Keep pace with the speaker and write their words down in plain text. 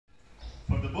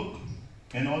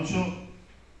and also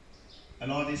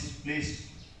allow this place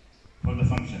for the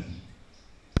function.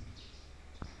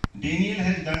 Daniel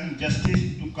has done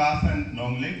justice to Ka Phan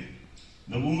Nonglait,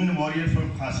 the woman warrior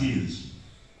from Khasi Hills.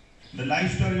 The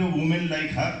life story of women like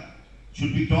her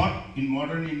should be taught in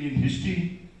modern Indian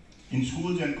history in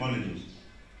schools and colleges.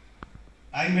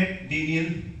 I met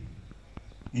Daniel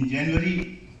in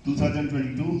January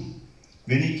 2022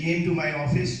 when he came to my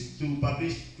office to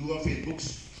publish 2 of his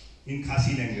books in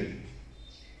Khasi language.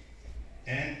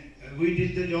 And we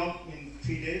did the job in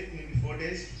 3 days, maybe 4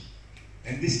 days.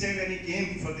 And this time when he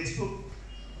came for this book,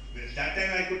 that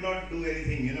time I could not do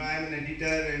anything. You know, I am an editor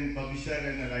and publisher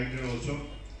and a writer also.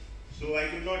 So I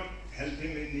could not help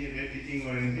him in the editing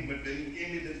or anything. But when he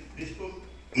came with this book,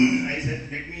 I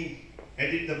said, let me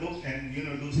edit the book and, you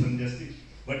know, do some justice.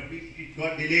 But it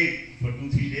got delayed for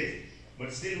 2-3 days.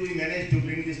 But still we managed to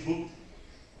bring this book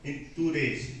in 2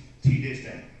 days, 3 days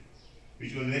time,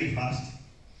 which was very fast.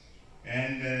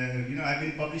 And, you know, I've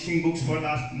been publishing books for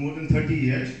last more than 30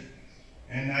 years.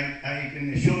 And I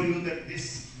can assure you that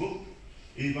this book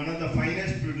is one of the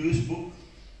finest produced books,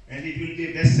 and it will be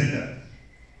a bestseller.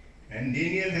 And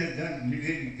Daniel has done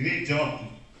a great job.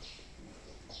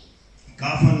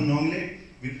 Ka Phan Nonglait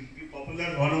will be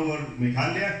popular all over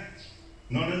Meghalaya,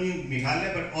 not only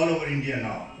Meghalaya but all over India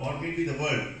now, or maybe the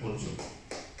world also.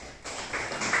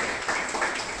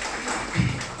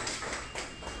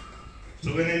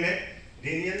 So when I met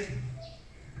Daniel,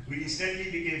 we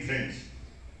instantly became friends.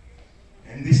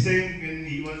 And this time when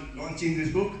he was launching this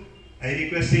book, I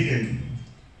requested him,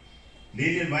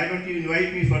 Daniel, why don't you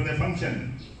invite me for the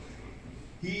function?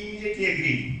 He immediately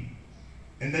agreed.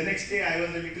 And the next day I was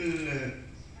a little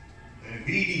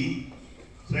greedy,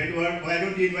 so I said, why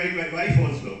don't you invite my wife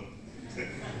also?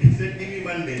 He said, give me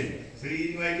one day. So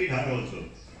he invited her also.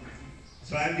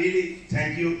 So I'm really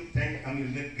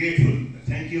I'm grateful.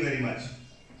 Thank you very much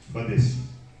for this.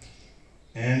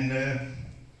 And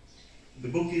the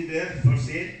book is there for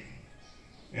sale,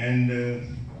 and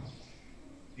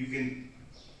you can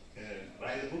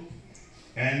buy the book.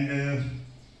 And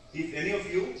if any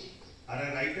of you are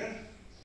a writer,